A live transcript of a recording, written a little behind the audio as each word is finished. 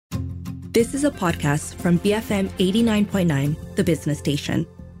This is a podcast from BFM 89.9, the business station.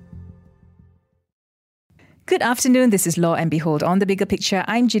 Good afternoon. This is Law and Behold. On the Bigger Picture,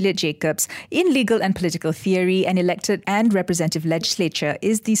 I'm Juliet Jacobs. In legal and political theory, an elected and representative legislature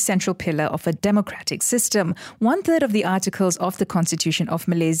is the central pillar of a democratic system. 1/3 of the articles of the Constitution of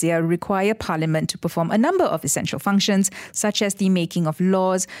Malaysia require Parliament to perform a number of essential functions, such as the making of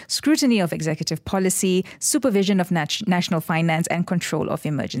laws, scrutiny of executive policy, supervision of national finance, and control of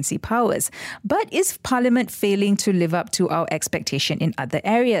emergency powers. But is Parliament failing to live up to our expectation in other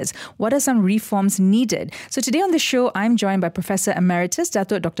areas? What are some reforms needed? So today on the show, I'm joined by Professor Emeritus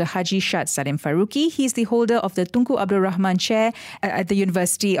Datuk Dr. Haji Shad Salim Faruqi. He's the holder of the Tunku Abdul Rahman Chair at the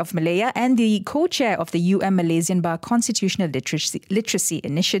University of Malaya and the co-chair of the Malaysian Bar Constitutional Literacy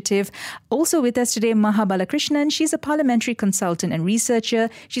Initiative. Also with us today, Maha Balakrishnan. She's a parliamentary consultant and researcher.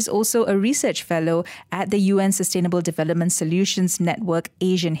 She's also a research fellow at the UN Sustainable Development Solutions Network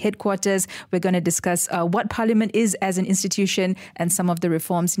Asian Headquarters. We're going to discuss what Parliament is as an institution and some of the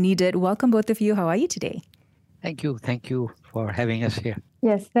reforms needed. Welcome, both of you. How are you today? Thank you. Thank you for having us here.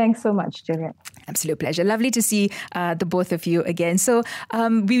 Yes, thanks so much, Juliet. Absolute pleasure. Lovely to see the both of you again. So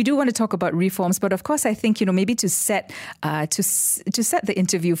we do want to talk about reforms, but of course, I think, maybe to set the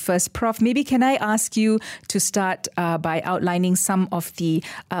interview first, Prof, maybe can I ask you to start by outlining some of the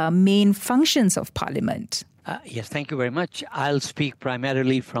main functions of Parliament? Yes, thank you very much. I'll speak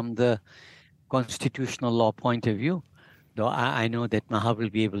primarily from the constitutional law point of view, though I know that Maha will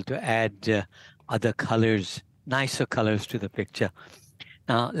be able to add other colors, nicer colors to the picture.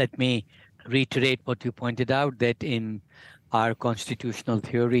 Now, let me reiterate what you pointed out, that in our constitutional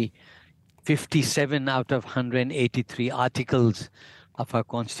theory, 57 out of 183 articles of our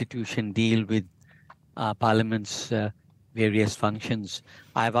constitution deal with Parliament's various functions.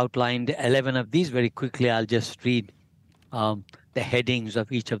 I've outlined 11 of these very quickly. I'll just read the headings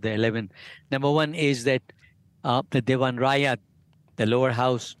of each of the 11. Number one is that the Dewan Rakyat, the lower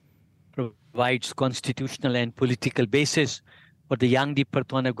house, provides constitutional and political basis for the Yang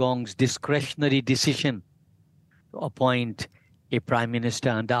di-Pertuan Agong's discretionary decision to appoint a Prime Minister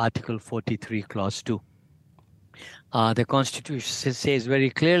under Article 43, Clause 2. The Constitution says very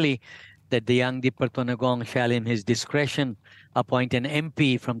clearly that the Yang di-Pertuan Agong shall in his discretion appoint an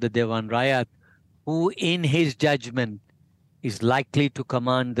MP from the Dewan Rakyat who in his judgment is likely to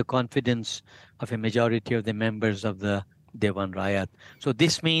command the confidence of a majority of the members of the Dewan Rakyat. So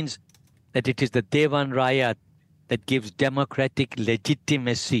this means that it is the Dewan Rakyat that gives democratic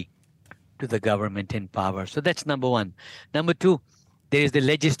legitimacy to the government in power. So that's number one. Number two, there is the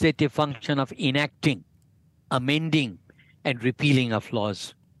legislative function of enacting, amending, and repealing of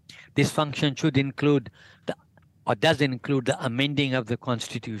laws. This function should include, does include the amending of the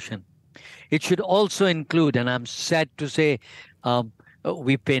Constitution. It should also include, and I'm sad to say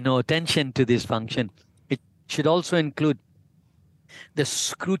we pay no attention to this function, it should also include the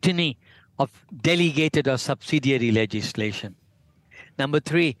scrutiny of delegated or subsidiary legislation. Number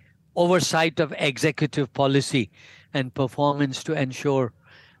three, oversight of executive policy and performance to ensure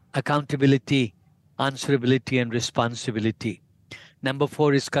accountability, answerability, and responsibility. Number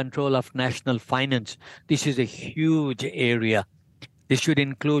four is control of national finance. This is a huge area. This should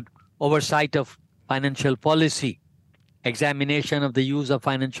include oversight of financial policy, examination of the use of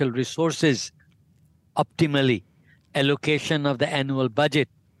financial resources optimally, allocation of the annual budget,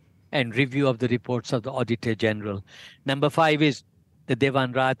 and review of the reports of the Auditor General. Number five is the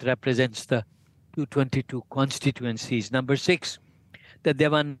Dewan Rakyat represents the 222 constituencies. Number six, the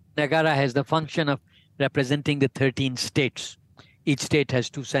Dewan Negara has the function of representing the 13 states. Each state has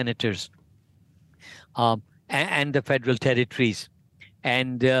 2 senators and the federal territories.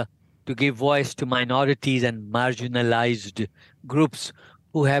 And to give voice to minorities and marginalized groups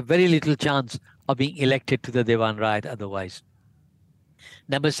who have very little chance of being elected to the Dewan Rakyat otherwise.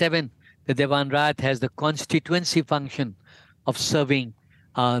 Number seven, the Dewan Rakyat has the constituency function of serving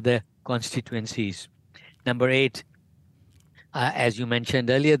the constituencies. Number eight, as you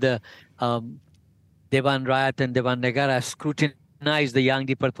mentioned earlier, the Dewan Rakyat and Dewan Negara scrutinize the Yang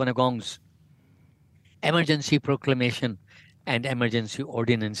di-Pertuan Agong's emergency proclamation and emergency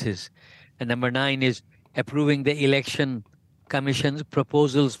ordinances. And number nine is approving the election commission's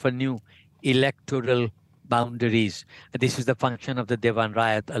proposals for new electoral boundaries. This is the function of the Dewan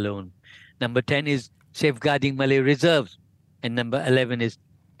Rakyat alone. Number 10 is safeguarding Malay reserves. And number 11 is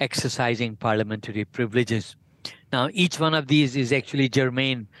exercising parliamentary privileges. Now, each one of these is actually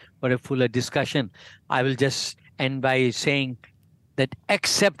germane for a fuller discussion. I will just end by saying that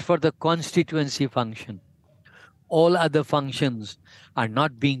except for the constituency function, all other functions are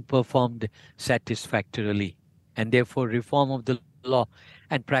not being performed satisfactorily. And therefore, reform of the law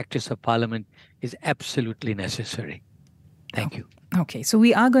and practice of Parliament is absolutely necessary. Thank you. Okay, so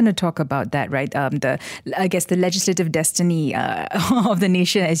we are going to talk about that, right? I guess the legislative destiny of the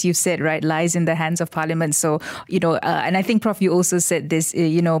nation, as you've said, right, lies in the hands of Parliament. So, and I think, Prof, you also said this,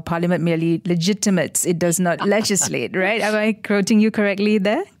 Parliament merely legitimates, it does not legislate, right? Am I quoting you correctly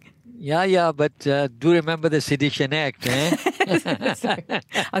there? Yeah, but do remember the Sedition Act, eh?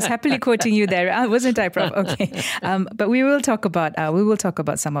 I was happily quoting you there, wasn't I, Prof? Okay, but we will talk about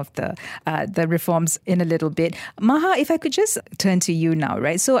some of the reforms in a little bit. Maha, if I could just turn to you now,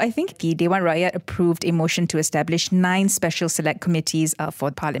 right? So I think the Dewan Rakyat approved a motion to establish 9 special select committees for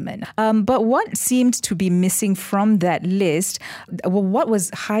Parliament. But what seemed to be missing from that list, what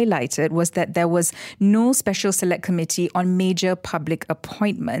was highlighted was that there was no special select committee on major public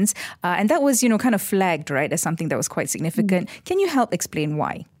appointments. And that was, kind of flagged, right, as something that was quite significant. Can you help explain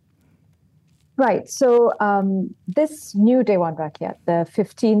why? Right. So this new Dewan Rakyat, the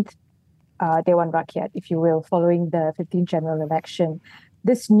 15th Dewan Rakyat, if you will, following the 15th general election,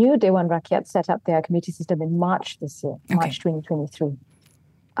 this new Dewan Rakyat set up their committee system in March this year, March 2023.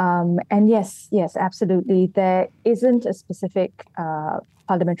 And yes, absolutely. There isn't a specific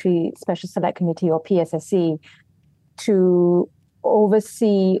Parliamentary Special Select Committee or PSSC to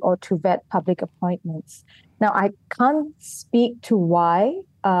oversee or to vet public appointments. Now, I can't speak to why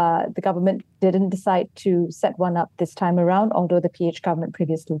the government didn't decide to set one up this time around, although the PH government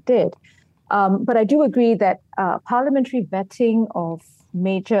previously did. But I do agree that parliamentary vetting of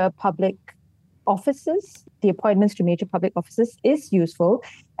major public offices, the appointments to major public offices, is useful.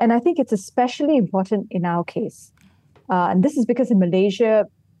 And I think it's especially important in our case. And this is because in Malaysia,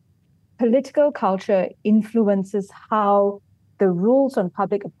 political culture influences how the rules on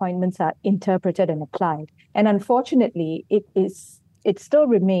public appointments are interpreted and applied. And unfortunately, it still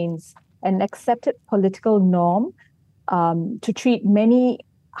remains an accepted political norm to treat many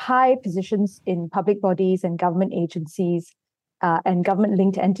high positions in public bodies and government agencies and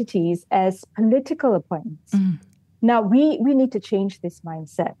government-linked entities as political appointments. Now, we need to change this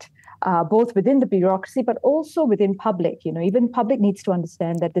mindset, both within the bureaucracy, but also within public. Even public needs to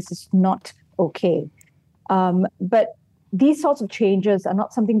understand that this is not okay. But these sorts of changes are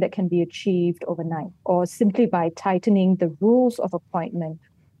not something that can be achieved overnight or simply by tightening the rules of appointment,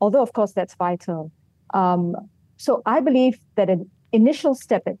 although, of course, that's vital. So I believe that an initial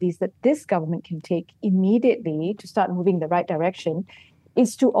step, at least, that this government can take immediately to start moving in the right direction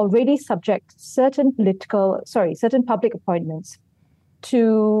is to already subject certain public appointments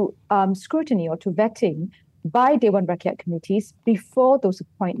to scrutiny or to vetting by Dewan Rakyat committees before those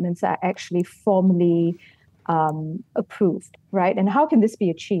appointments are actually formally approved, right? And how can this be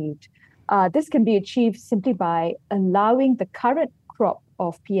achieved? This can be achieved simply by allowing the current crop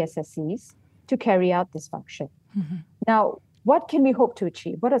of PSSCs to carry out this function. Now, what can we hope to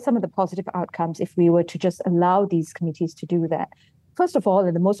achieve? What are some of the positive outcomes if we were to just allow these committees to do that? First of all,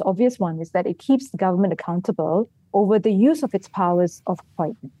 and the most obvious one, is that it keeps the government accountable over the use of its powers of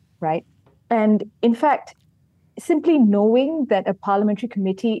appointment, right? And in fact, simply knowing that a parliamentary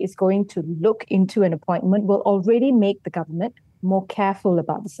committee is going to look into an appointment will already make the government more careful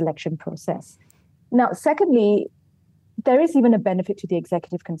about the selection process. Now, secondly, there is even a benefit to the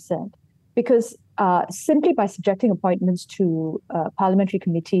executive concerned, because simply by subjecting appointments to parliamentary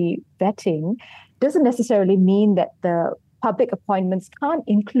committee vetting doesn't necessarily mean that the public appointments can't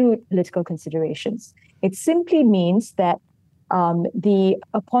include political considerations. It simply means that the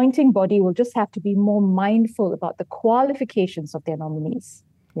appointing body will just have to be more mindful about the qualifications of their nominees.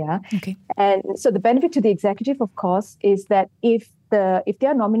 Yeah. Okay. And so the benefit to the executive, of course, is that if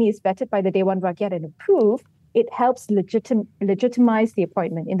their nominee is vetted by the Dewan Rakyat and approved, it helps legitimize the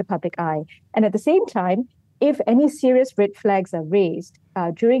appointment in the public eye. And at the same time, if any serious red flags are raised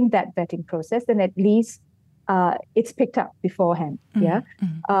during that vetting process, then at least it's picked up beforehand. Yeah.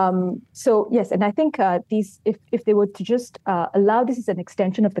 So yes, and I think these, if they were to just allow this as an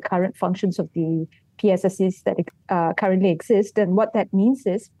extension of the current functions of the PSSCs that currently exist, then what that means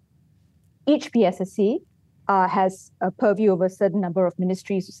is each PSSC has a purview over a certain number of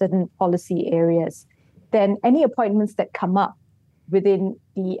ministries or certain policy areas. Then any appointments that come up within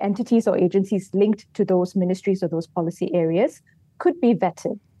the entities or agencies linked to those ministries or those policy areas could be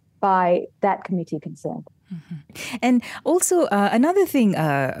vetted by that committee concerned. And also another thing,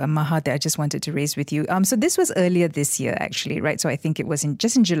 Maha, that I just wanted to raise with you. So this was earlier this year, actually, right? So I think it was in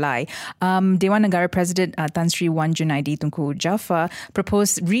July. Dewan Negara President Tan Sri Wan Junaidi Tunku Jaafar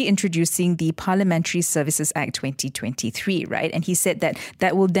proposed reintroducing the Parliamentary Services Act 2023, right? And he said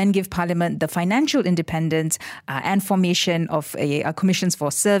that will then give Parliament the financial independence and formation of a commissions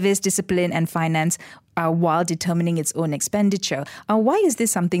for service, discipline and finance while determining its own expenditure. Why is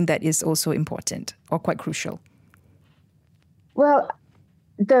this something that is also important or quite crucial? Well,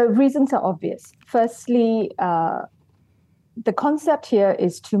 the reasons are obvious. Firstly, the concept here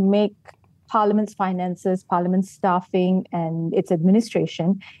is to make Parliament's finances, Parliament's staffing, and its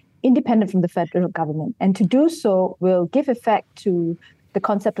administration independent from the federal government. And to do so will give effect to the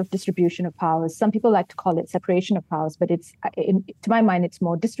concept of distribution of powers. Some people like to call it separation of powers, but to my mind, it's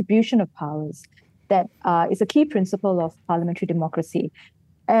more distribution of powers that is a key principle of parliamentary democracy.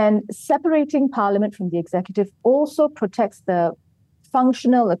 And separating Parliament from the executive also protects the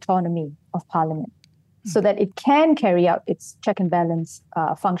functional autonomy of Parliament so that it can carry out its check and balance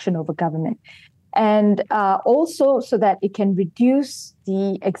function over government. And also so that it can reduce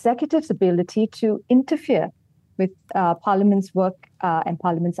the executive's ability to interfere with Parliament's work and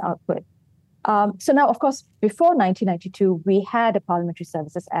Parliament's output. So now, of course, before 1992, we had a Parliamentary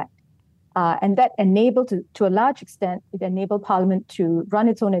Services Act. And that enabled, to a large extent, it enabled Parliament to run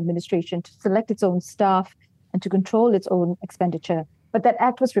its own administration, to select its own staff, and to control its own expenditure. But that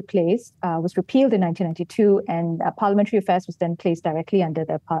act was repealed in 1992, and parliamentary affairs was then placed directly under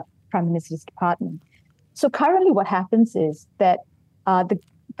the Prime Minister's department. So currently what happens is that the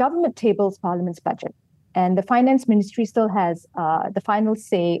government tables Parliament's budget, and the Finance Ministry still has the final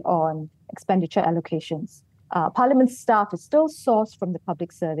say on expenditure allocations. Parliament's staff is still sourced from the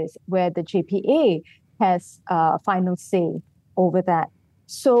public service, where the JPA has final say over that.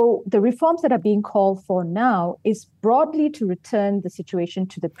 So the reforms that are being called for now is broadly to return the situation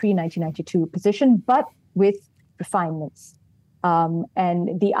to the pre-1992 position, but with refinements.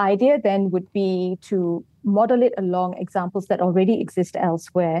 And the idea then would be to model it along examples that already exist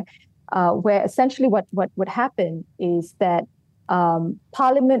elsewhere, where essentially what would happen is that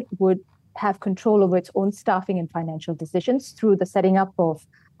Parliament would have control over its own staffing and financial decisions through the setting up of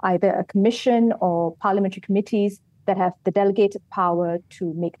either a commission or parliamentary committees that have the delegated power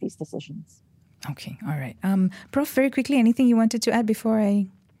to make these decisions. Okay, all right. Prof, very quickly, anything you wanted to add before I...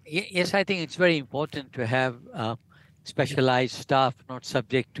 Yes, I think it's very important to have specialized staff not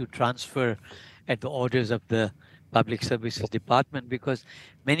subject to transfer at the orders of the Public Services Department, because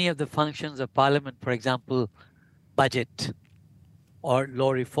many of the functions of Parliament, for example, budget or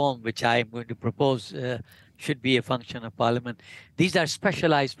law reform, which I am going to propose, should be a function of Parliament. These are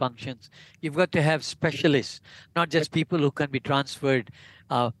specialized functions. You've got to have specialists, not just people who can be transferred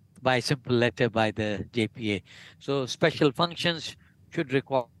by a simple letter by the JPA. So special functions should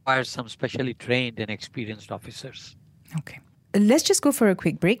require some specially trained and experienced officers. Okay. Let's just go for a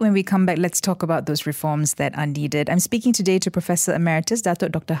quick break. When we come back, let's talk about those reforms that are needed. I'm speaking today to Professor Emeritus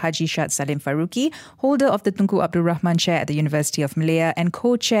Datuk Dr. Haji Shad Salim Faruqi, holder of the Tunku Abdul Rahman Chair at the University of Malaya and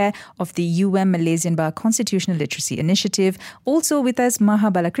co-chair of the Malaysian Bar Constitutional Literacy Initiative. Also with us,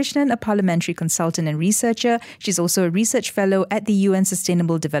 Maha Balakrishnan, a parliamentary consultant and researcher. She's also a research fellow at the UN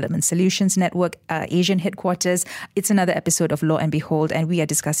Sustainable Development Solutions Network Asian headquarters. It's another episode of Law and Behold, and we are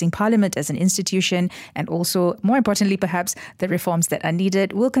discussing Parliament as an institution and also, more importantly perhaps, the reforms that are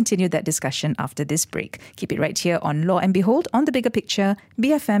needed. We'll continue that discussion after this break. Keep it right here on Law and Behold on The Bigger Picture,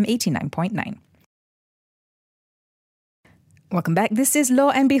 BFM 89.9. Welcome back. This is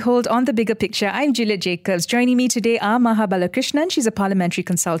Law and Behold on The Bigger Picture. I'm Juliet Jacobs. Joining me today are Maha Balakrishnan. She's a parliamentary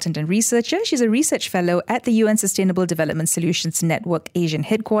consultant and researcher. She's a research fellow at the UN Sustainable Development Solutions Network Asian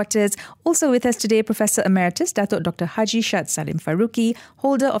headquarters. Also with us today, Professor Emeritus Datuk Dr. Haji Shad Salim Faruqi,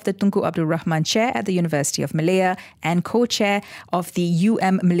 holder of the Tunku Abdul Rahman Chair at the University of Malaya and co-chair of the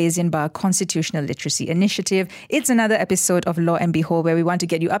Malaysian Bar Constitutional Literacy Initiative. It's another episode of Law and Behold where we want to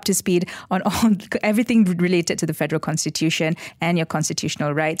get you up to speed on everything related to the federal constitution and your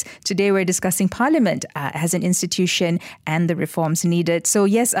constitutional rights. Today we're discussing Parliament as an institution and the reforms needed. So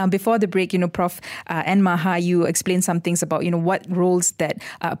yes, before the break, Prof and Maha, you explained some things about, what roles that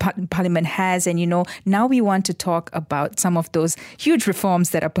Parliament has. And, now we want to talk about some of those huge reforms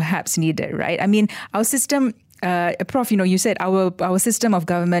that are perhaps needed, right? I mean, our system... Prof, you said our system of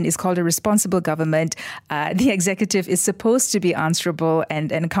government is called a responsible government. The executive is supposed to be answerable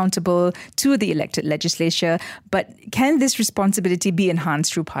and accountable to the elected legislature. But can this responsibility be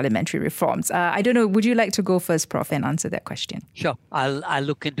enhanced through parliamentary reforms? I don't know. Would you like to go first, Prof, and answer that question? Sure. I'll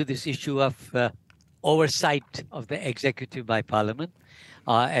look into this issue of oversight of the executive by Parliament.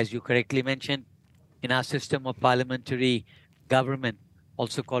 As you correctly mentioned, In our system of parliamentary government,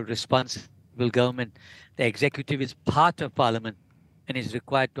 also called responsible government, the executive is part of parliament and is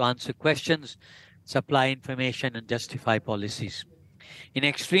required to answer questions, supply information, and justify policies. In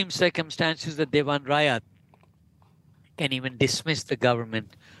extreme circumstances, the Dewan Rayat can even dismiss the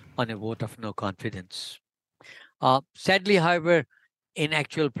government on a vote of no confidence. Sadly, however, in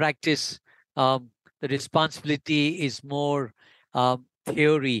actual practice, the responsibility is more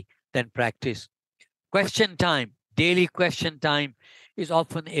theory than practice. Question time, daily question time, is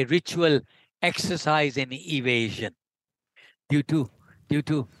often a ritual exercise in evasion due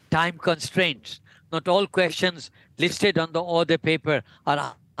to time constraints. Not all questions listed on the order paper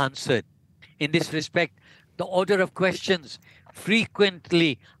are answered. In this respect, the order of questions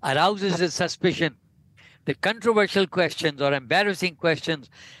frequently arouses a suspicion that controversial questions or embarrassing questions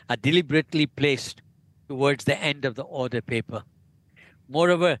are deliberately placed towards the end of the order paper.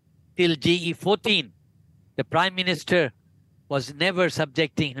 Moreover, till GE 14, the Prime Minister was never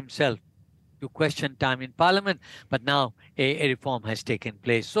subjecting himself to question time in Parliament, but now a reform has taken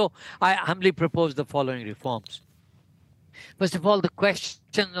place. So I humbly propose the following reforms. First of all, the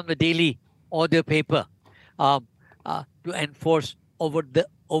questions on the daily order paper to enforce over the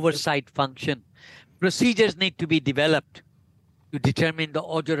oversight function. Procedures need to be developed to determine the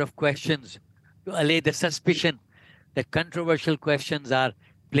order of questions, to allay the suspicion that controversial questions are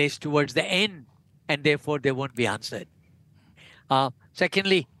placed towards the end and therefore they won't be answered.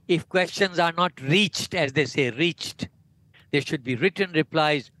 Secondly, if questions are not reached, as they say, reached, there should be written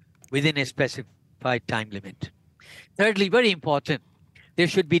replies within a specified time limit. Thirdly, very important, there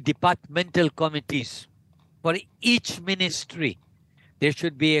should be departmental committees. For each ministry, there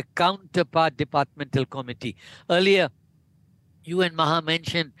should be a counterpart departmental committee. Earlier, you and Maha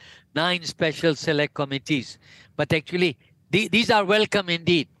mentioned 9 special select committees, but actually these are welcome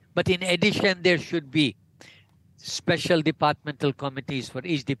indeed. But in addition, there should be special departmental committees for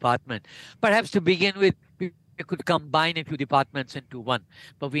each department. Perhaps to begin with, we could combine a few departments into one,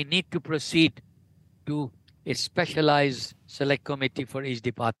 but we need to proceed to a specialized select committee for each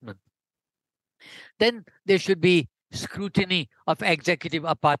department. Then there should be scrutiny of executive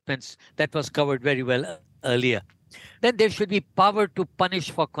apartments. That was covered very well earlier. Then there should be power to punish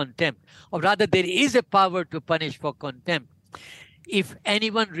for contempt, or rather there is a power to punish for contempt. If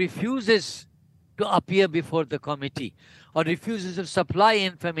anyone refuses to appear before the committee or refuses to supply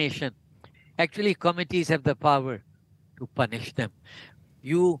information, actually committees have the power to punish them.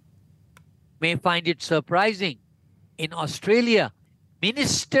 You may find it surprising. In Australia,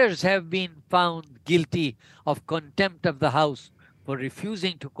 ministers have been found guilty of contempt of the House for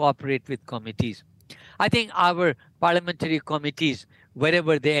refusing to cooperate with committees. I think our parliamentary committees,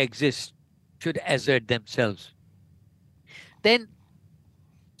 wherever they exist, should assert themselves. Then,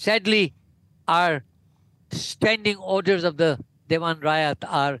 sadly, our standing orders of the Dewan Rayat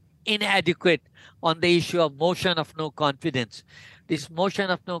are inadequate on the issue of motion of no confidence. This motion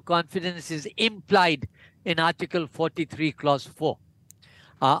of no confidence is implied in Article 43, Clause 4.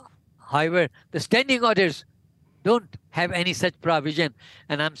 However, the standing orders don't have any such provision,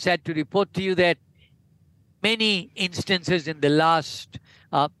 and I'm sad to report to you that many instances in the last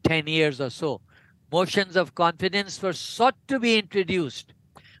 10 years or so, motions of confidence were sought to be introduced,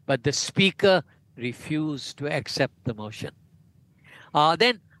 but the Speaker refused to accept the motion.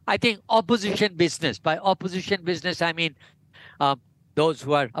 Then I think opposition business. By opposition business, I mean those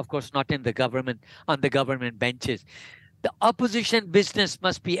who are, of course, not in the government, on the government benches. The opposition business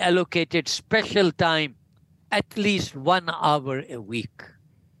must be allocated special time, at least 1 hour a week.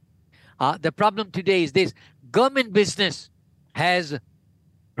 The problem today is this: government business has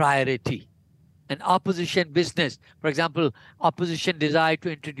priority. And opposition business, for example, opposition desire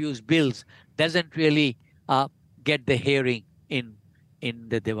to introduce bills, doesn't really get the hearing in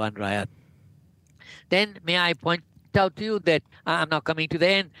the Dewan Rayat. Then may I point out to you that I'm now coming to the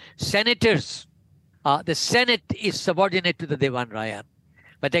end. Senators, the Senate is subordinate to the Dewan Rayat.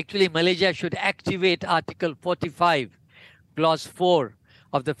 But actually, Malaysia should activate Article 45, Clause 4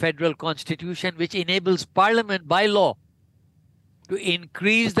 of the Federal Constitution, which enables Parliament by law to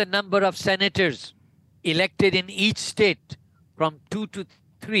increase the number of senators elected in each state from 2 to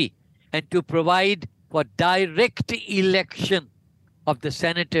 3 and to provide for direct election of the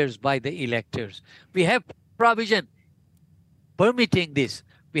senators by the electors. We have provision permitting this.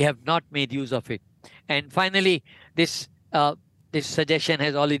 We have not made use of it. And finally, this suggestion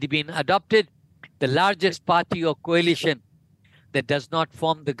has already been adopted. The largest party or coalition that does not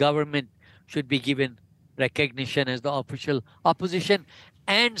form the government should be given recognition as the official opposition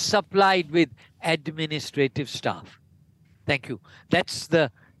and supplied with administrative staff. Thank you. That's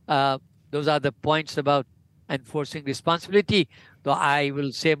the Those are the points about enforcing responsibility, though I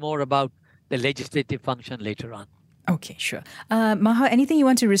will say more about the legislative function later on. Okay, sure. Maha, anything you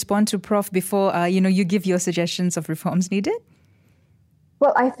want to respond to, Prof, before you give your suggestions of reforms needed?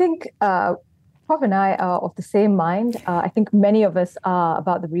 Well, I think Prof and I are of the same mind. I think many of us are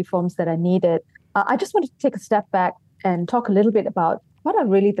about the reforms that are needed. I just want to take a step back and talk a little bit about what are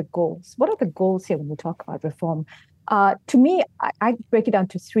really the goals. What are the goals here when we talk about reform? To me, I break it down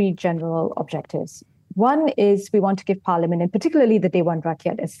to three general objectives. One is we want to give Parliament, and particularly the Dewan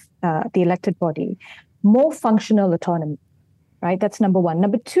Rakyat as the elected body, more functional autonomy, right? That's number one.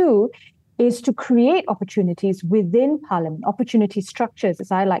 Number two is to create opportunities within Parliament, opportunity structures,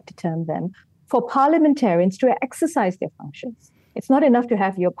 as I like to term them, for parliamentarians to exercise their functions. It's not enough to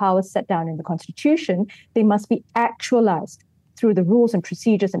have your powers set down in the Constitution. They must be actualized through the rules and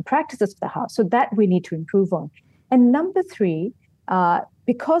procedures and practices of the House. So that we need to improve on. And number three,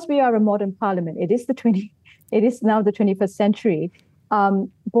 because we are a modern Parliament, it is now the 21st century.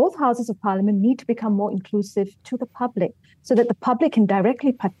 Both houses of Parliament need to become more inclusive to the public so that the public can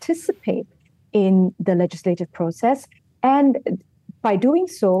directly participate in the legislative process, and by doing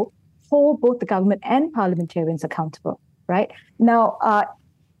so, hold both the government and parliamentarians accountable, right? Now,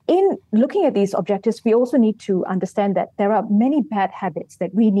 in looking at these objectives, we also need to understand that there are many bad habits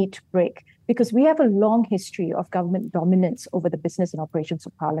that we need to break because we have a long history of government dominance over the business and operations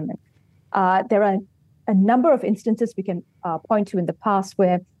of Parliament. There are a number of instances we can point to in the past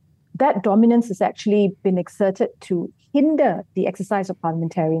where that dominance has actually been exerted to hinder the exercise of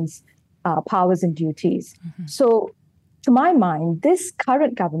parliamentarians' powers and duties. Mm-hmm. So, to my mind, this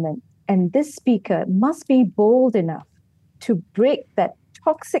current government and this speaker must be bold enough to break that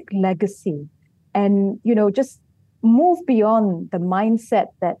toxic legacy and, just move beyond the mindset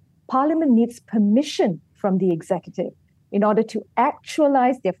that Parliament needs permission from the executive in order to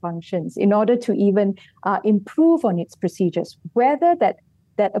actualize their functions, in order to even improve on its procedures, whether that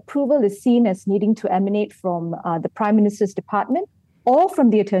approval is seen as needing to emanate from the Prime Minister's department or from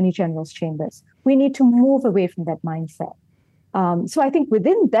the Attorney General's chambers. We need to move away from that mindset. So I think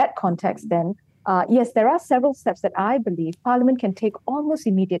within that context then, yes, there are several steps that I believe Parliament can take almost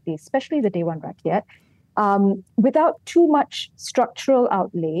immediately, especially the Dewan Rakyat, without too much structural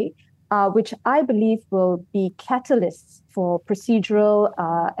outlay, which I believe will be catalysts for procedural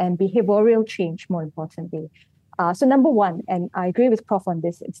and behavioral change, more importantly. So number one, and I agree with Prof on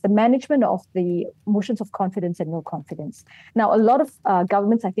this, it's the management of the motions of confidence and no confidence. Now, a lot of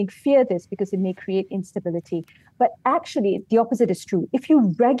governments, I think, fear this because it may create instability. But actually, the opposite is true. If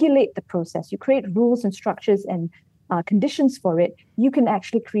you regulate the process, you create rules and structures and conditions for it, you can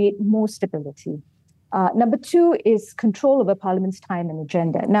actually create more stability. Number two is control over Parliament's time and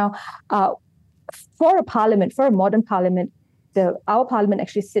agenda. Now, for a modern Parliament, our Parliament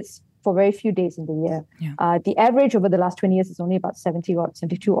actually sits for very few days in the year. Yeah. The average over the last 20 years is only about 72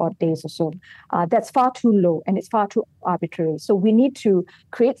 odd days or so. That's far too low and it's far too arbitrary. So we need to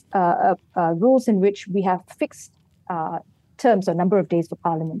create rules in which we have fixed terms or number of days for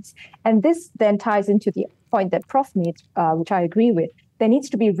parliaments. And this then ties into the point that Prof made, which I agree with. There needs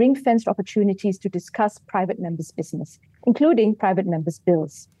to be ring-fenced opportunities to discuss private members' business, including private members'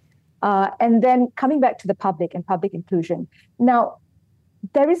 bills. And then coming back to the public and public inclusion. Now,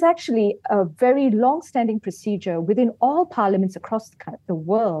 there is actually a very long-standing procedure within all parliaments across the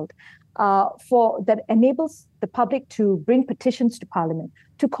world that enables the public to bring petitions to Parliament,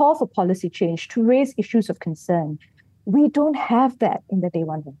 to call for policy change, to raise issues of concern. We don't have that in the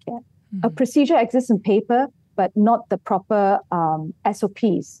Dewan Rakyat. Mm-hmm. A procedure exists in paper, but not the proper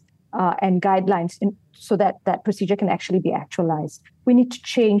SOPs and guidelines so that that procedure can actually be actualized. We need to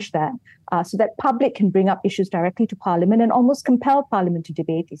change that so that public can bring up issues directly to Parliament and almost compel Parliament to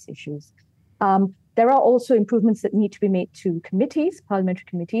debate these issues. There are also improvements that need to be made to committees, parliamentary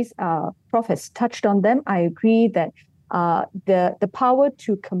committees. Prof has touched on them. I agree that the power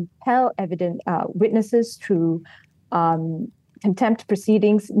to compel witnesses through contempt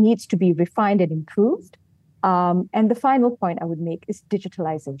proceedings needs to be refined and improved. And the final point I would make is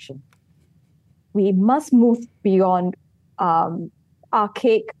digitalization. We must move beyond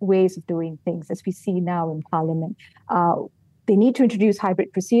archaic ways of doing things, as we see now in Parliament. They need to introduce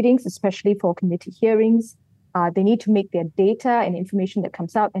hybrid proceedings, especially for committee hearings. They need to make their data and information that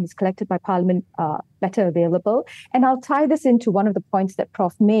comes out and is collected by Parliament better available. And I'll tie this into one of the points that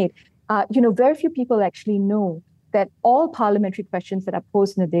Prof made. Very few people actually know that all parliamentary questions that are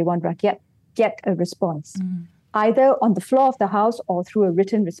posed in the Dewan Rakyat get a response, either on the floor of the House or through a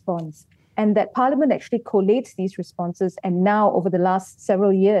written response. And that Parliament actually collates these responses. And now, over the last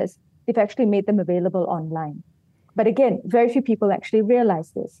several years, they've actually made them available online. But again, very few people actually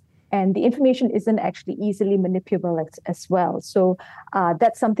realize this. and the information isn't actually easily manipulable as well. So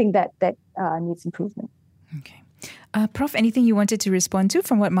that's something that needs improvement. Okay. Prof, anything you wanted to respond to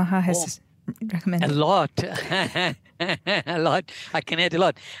from what Maha has recommended? A lot. A lot. I can add a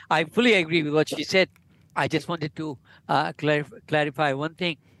lot. I fully agree with what she said. I just wanted to clarify one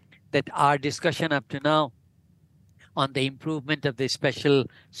thing, that our discussion up to now on the improvement of the Special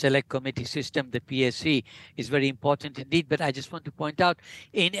Select Committee system, the PSC, is very important indeed. But I just want to point out,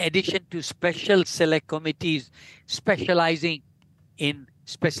 in addition to Special Select Committees specializing in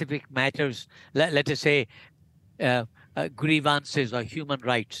specific matters, let us say grievances or human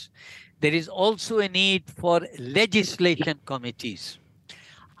rights, there is also a need for legislation committees.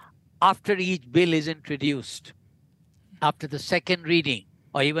 After each bill is introduced, after the second reading,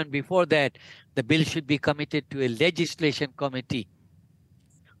 or even before that, the bill should be committed to a legislation committee,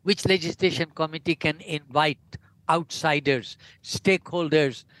 which legislation committee can invite outsiders,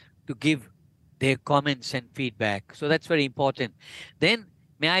 stakeholders to give their comments and feedback. So that's very important. Then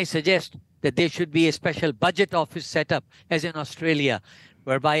may I suggest that there should be a special budget office set up, as in Australia,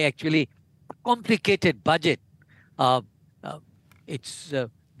 whereby actually complicated budget, it's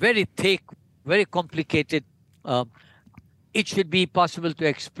very thick, very complicated. It should be possible to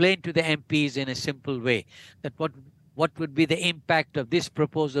explain to the MPs in a simple way that what would be the impact of this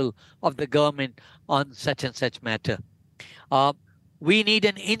proposal of the government on such and such matter. We need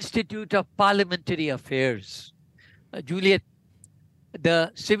an Institute of Parliamentary Affairs. Juliet,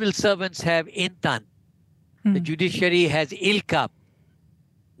 the civil servants have Intan. The judiciary has ILCAP.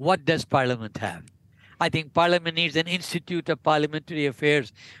 What does Parliament have? I think Parliament needs an Institute of Parliamentary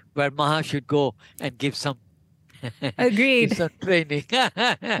Affairs where Maha should go and give some Agreed. Give some training.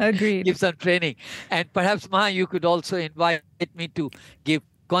 Agreed. Give some training. And perhaps, Maha, you could also invite me to give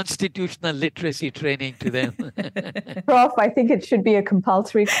constitutional literacy training to them. Prof, I think it should be a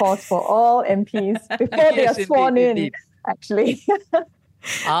compulsory course for all MPs before they are sworn in, actually.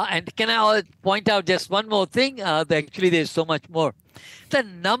 And can I point out just one more thing? Actually, there's so much more. The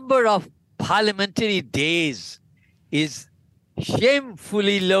number of parliamentary days is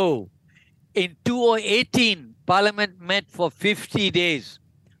shamefully low. In 2018, Parliament met for 50 days.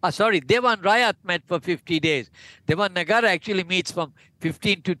 Dewan Rayat met for 50 days. Dewan Negara actually meets from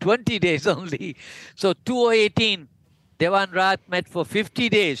 15 to 20 days only. So 2018, Dewan Rayat met for 50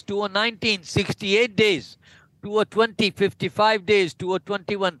 days. 2019, 68 days. 2020, 55 days.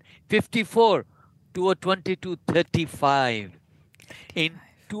 2021, 54. 2022, 35. In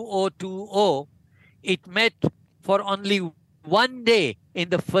 2020, it met for only 1 day in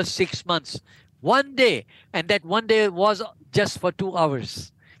the first 6 months. 1 day. And that 1 day was just for 2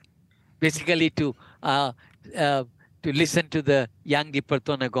 hours. Basically to listen to the Yangdi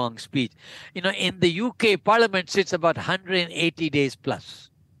Pertonagong speech. You know, in the UK, Parliament sits about 180 days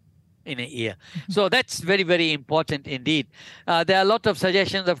plus in a year. So that's very, very important indeed. There are a lot of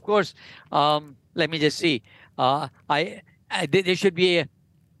suggestions, of course. Let me just see. There should be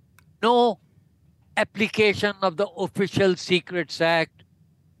no application of the Official Secrets Act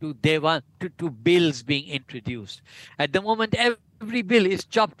to bills being introduced. At the moment, every bill is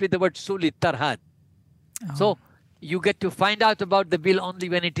chopped with the word Sulit Tarhad. Oh. So you get to find out about the bill only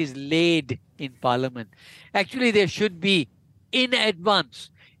when it is laid in Parliament. Actually, there should be, in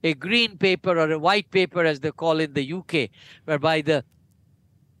advance, a green paper or a white paper, as they call in the UK, whereby the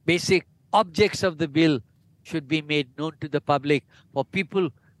basic objects of the bill should be made known to the public for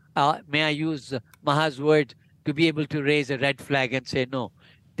people, may I use Maha's word, to be able to raise a red flag and say, no,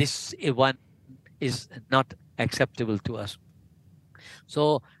 this one is not acceptable to us.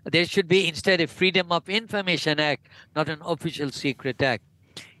 So there should be instead a Freedom of Information Act, not an Official Secret Act.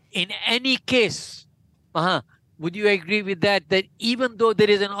 In any case, Maha, would you agree with that, that even though there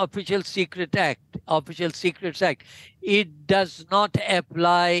is an Official Secrets Act, it does not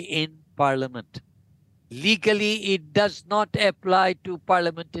apply in Parliament? Legally, it does not apply to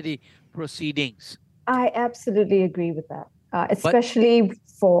parliamentary proceedings. I absolutely agree with that. Especially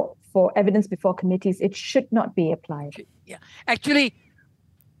for evidence before committees, it should not be applied. Yeah, actually,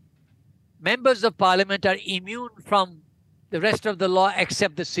 members of Parliament are immune from the rest of the law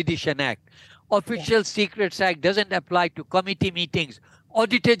except the Sedition Act. Official Secrets Act doesn't apply to committee meetings,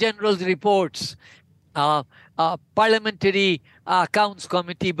 Auditor General's reports, Parliamentary Accounts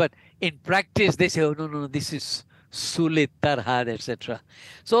Committee, but in practice they say, oh, no, this is Sulit Tarhad, etc.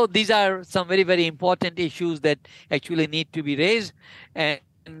 So these are some very, very important issues that actually need to be raised. And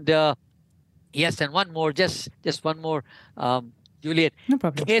yes, and one more, just one more, Juliet. No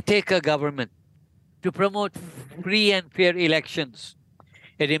problem. Caretaker government to promote free and fair elections.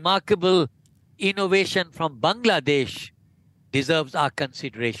 A remarkable innovation from Bangladesh deserves our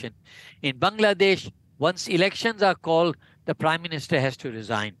consideration. In Bangladesh, once elections are called, the Prime Minister has to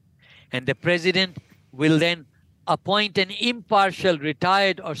resign. And the President will then appoint an impartial,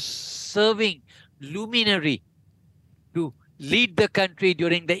 retired or serving luminary to lead the country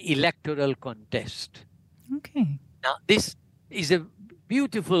during the electoral contest. Okay. Now, this is a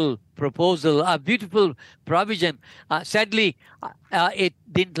beautiful proposal, a beautiful provision. Sadly, it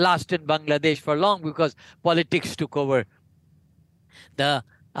didn't last in Bangladesh for long because politics took over. The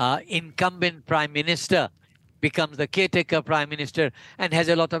incumbent Prime Minister becomes the caretaker Prime Minister and has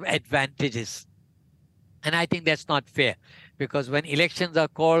a lot of advantages. And I think that's not fair, because when elections are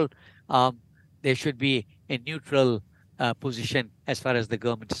called, there should be a neutral position as far as the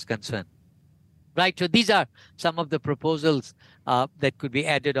government is concerned. Right, so these are some of the proposals that could be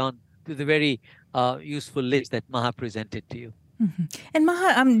added on to the very useful list that Maha presented to you. Mm-hmm. And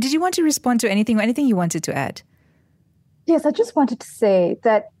Maha, did you want to respond to anything you wanted to add? Yes, I just wanted to say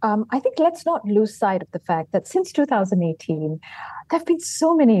that I think let's not lose sight of the fact that since 2018, there have been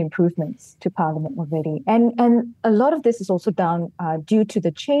so many improvements to Parliament already. And a lot of this is also down due to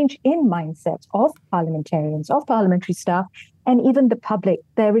the change in mindsets of parliamentarians, of parliamentary staff, and even the public.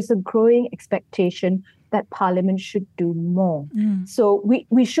 There is a growing expectation that Parliament should do more. So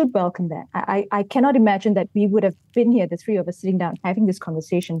we should welcome that. I cannot imagine that we would have been here, the three of us sitting down, having this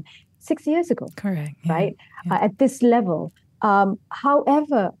conversation 6 years ago. Correct. Right? Yeah. At this level.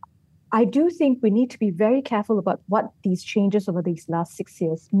 However, I do think we need to be very careful about what these changes over these last 6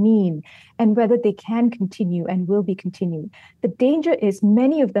 years mean and whether they can continue and will be continued. The danger is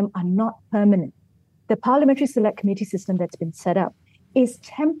many of them are not permanent. The Parliamentary Select Committee system that's been set up is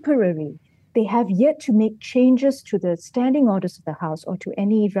temporary. They have yet to make changes to the standing orders of the House or to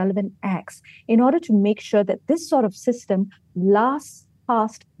any relevant acts in order to make sure that this sort of system lasts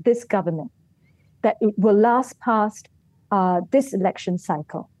past this government, that it will last past this election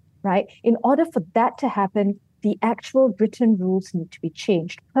cycle, right? In order for that to happen, the actual written rules need to be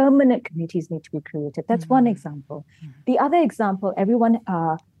changed. Permanent committees need to be created. That's one example. The other example,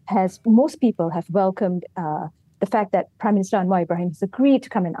 most people have welcomed the fact that Prime Minister Anwar Ibrahim has agreed to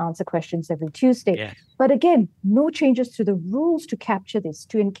come and answer questions every Tuesday. Yes. But again, no changes to the rules to capture this,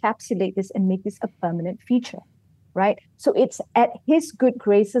 to encapsulate this and make this a permanent feature, right? So it's at his good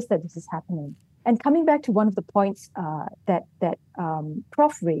graces that this is happening. And coming back to one of the points that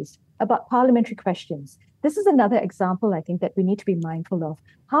Prof raised about parliamentary questions, this is another example, I think, that we need to be mindful of.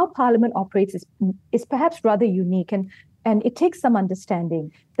 How Parliament operates is perhaps rather unique, and it takes some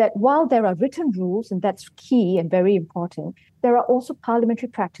understanding that while there are written rules, and that's key and very important, there are also parliamentary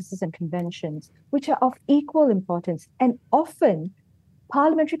practices and conventions, which are of equal importance. And often,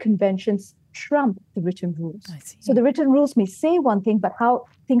 parliamentary conventions trump the written rules. So the written rules may say one thing, but how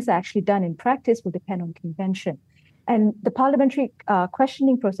things are actually done in practice will depend on convention. And the parliamentary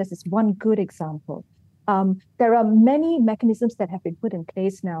questioning process is one good example. There are many mechanisms that have been put in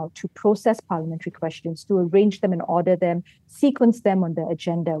place now to process parliamentary questions, to arrange them and order them, sequence them on the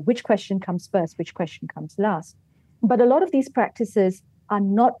agenda, which question comes first, which question comes last. But a lot of these practices are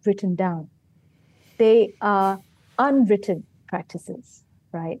not written down. They are unwritten practices,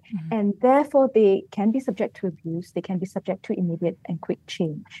 right? And therefore, they can be subject to abuse. They can be subject to immediate and quick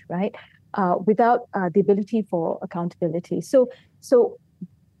change, right? Without the ability for accountability. So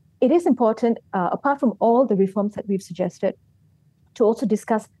it is important, apart from all the reforms that we've suggested, to also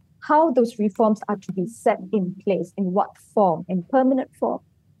discuss how those reforms are to be set in place, in what form, in permanent form,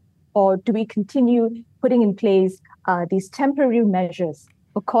 or do we continue putting in place these temporary measures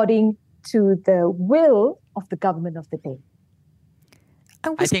according to the will of the government of the day?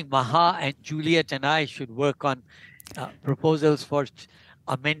 I think Maha and Juliet and I should work on proposals for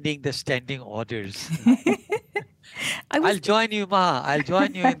amending the standing orders. I'll join you, Maha. I'll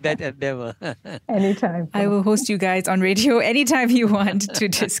join you in that endeavor. Anytime. I will host you guys on radio anytime you want to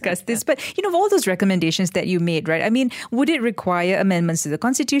discuss this. But, of all those recommendations that you made, right? I mean, would it require amendments to the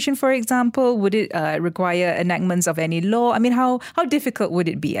Constitution, for example? Would it require enactments of any law? I mean, how difficult would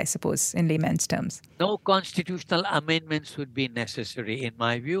it be, I suppose, in layman's terms? No constitutional amendments would be necessary, in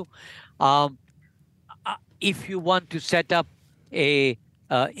my view. If you want to set up a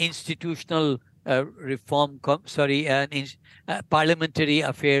institutional parliamentary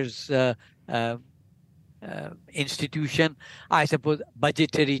affairs institution, I suppose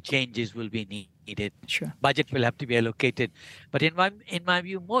budgetary changes will be needed. Sure. Budget will have to be allocated. But in my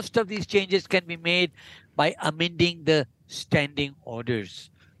view, most of these changes can be made by amending the standing orders.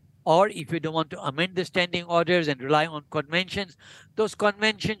 Or if you don't want to amend the standing orders and rely on conventions, those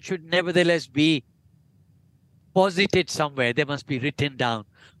conventions should nevertheless be posited somewhere. They must be written down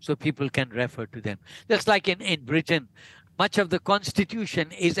so people can refer to them. Just like in Britain, much of the Constitution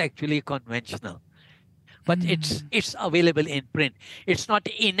is actually conventional, but it's available in print. It's not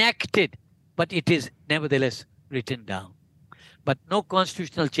enacted, but it is nevertheless written down. But no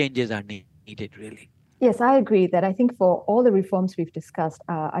constitutional changes are needed, really. Yes, I agree that I think for all the reforms we've discussed,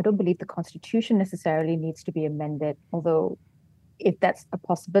 I don't believe the Constitution necessarily needs to be amended, although if that's a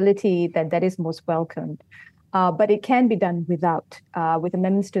possibility, then that is most welcomed. But it can be done without, with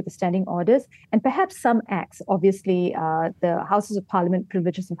amendments to the standing orders and perhaps some acts. Obviously, the Houses of Parliament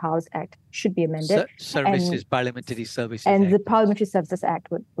Privileges and Powers Act should be amended. Parliamentary Services and Act. The Parliamentary Services Act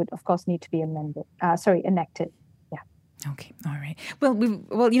would of course need to be enacted. Okay, all right. Well,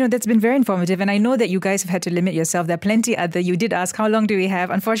 that's been very informative, and I know that you guys have had to limit yourself. There are plenty other. You did ask how long do we have?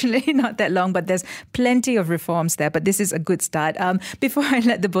 Unfortunately, not that long, but there's plenty of reforms there. But this is a good start. Before I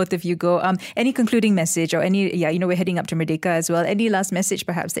let the both of you go, any concluding message or any? We're heading up to Merdeka as well. Any last message,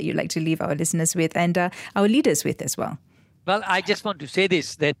 perhaps, that you'd like to leave our listeners with and our leaders with as well? Well, I just want to say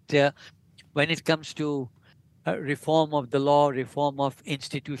this: that when it comes to reform of the law, reform of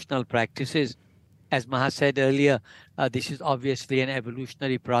institutional practices, as Maha said earlier, this is obviously an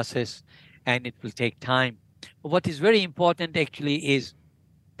evolutionary process and it will take time. But what is very important actually is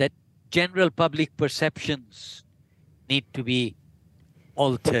that general public perceptions need to be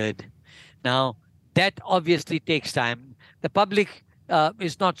altered. Now, that obviously takes time. The public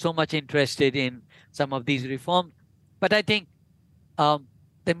is not so much interested in some of these reforms, but I think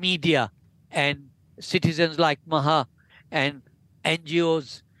the media and citizens like Maha and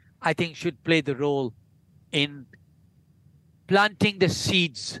NGOs, I think, should play the role in planting the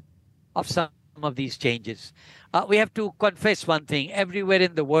seeds of some of these changes. We have to confess one thing. Everywhere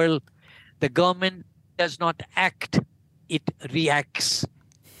in the world, the government does not act, it reacts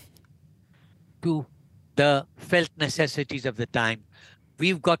to the felt necessities of the time.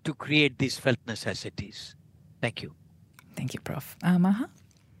 We've got to create these felt necessities. Thank you. Thank you, Prof. Maha?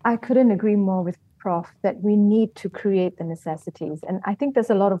 I couldn't agree more with Prof, that we need to create the necessities. And I think there's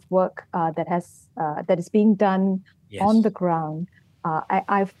a lot of work that is being done on the ground.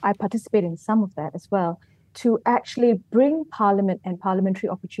 I participate in some of that as well, to actually bring Parliament and parliamentary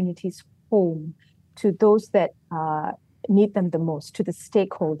opportunities home to those that need them the most, to the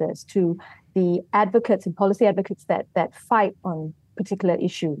stakeholders, to the advocates and policy advocates that fight on particular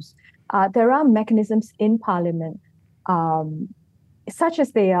issues. There are mechanisms in Parliament, such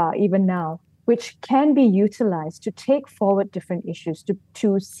as they are even now, which can be utilized to take forward different issues,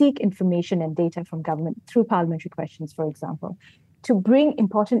 to seek information and data from government through parliamentary questions, for example, to bring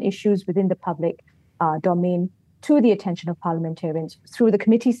important issues within the public domain to the attention of parliamentarians through the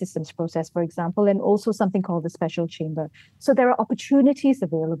committee systems process, for example, and also something called the special chamber. So there are opportunities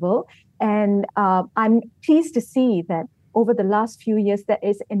available. And I'm pleased to see that over the last few years, there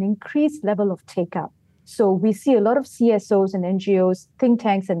is an increased level of take-up. So we see a lot of CSOs and NGOs, think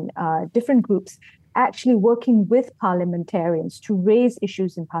tanks and different groups actually working with parliamentarians to raise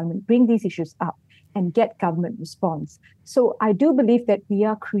issues in Parliament, bring these issues up and get government response. So I do believe that we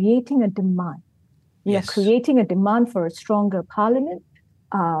are creating a demand. We are creating a demand for a stronger Parliament.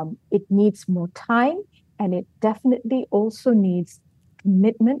 It needs more time, and it definitely also needs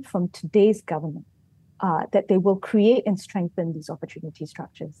commitment from today's government that they will create and strengthen these opportunity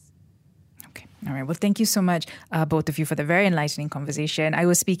structures. Okay. All right. Well, thank you so much, both of you, for the very enlightening conversation. I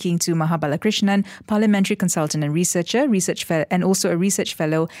was speaking to Maha Balakrishnan, parliamentary consultant and researcher, and also a research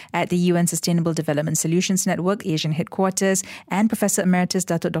fellow at the UN Sustainable Development Solutions Network Asian Headquarters, and Professor Emeritus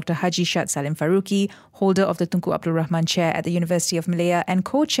Datuk Dr. Haji Shad Salim Faruqi, holder of the Tunku Abdul Rahman Chair at the University of Malaya and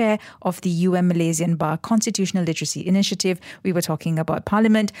co-chair of the UN Malaysian Bar Constitutional Literacy Initiative. We were talking about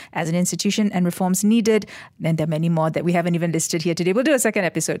Parliament as an institution and reforms needed. And there are many more that we haven't even listed here today. We'll do a second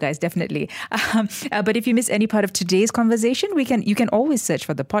episode, guys, definitely. But if you miss any part of today's conversation, you can always search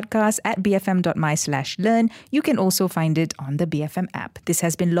for the podcast at bfm.my/learn. You can also find it on the BFM app. This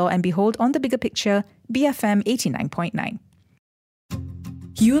has been Law and Behold on the Bigger Picture, BFM 89.9.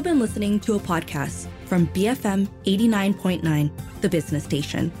 You have been listening to a podcast from BFM 89.9, the business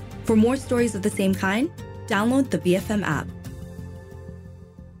station. For more stories of the same kind, download the BFM app.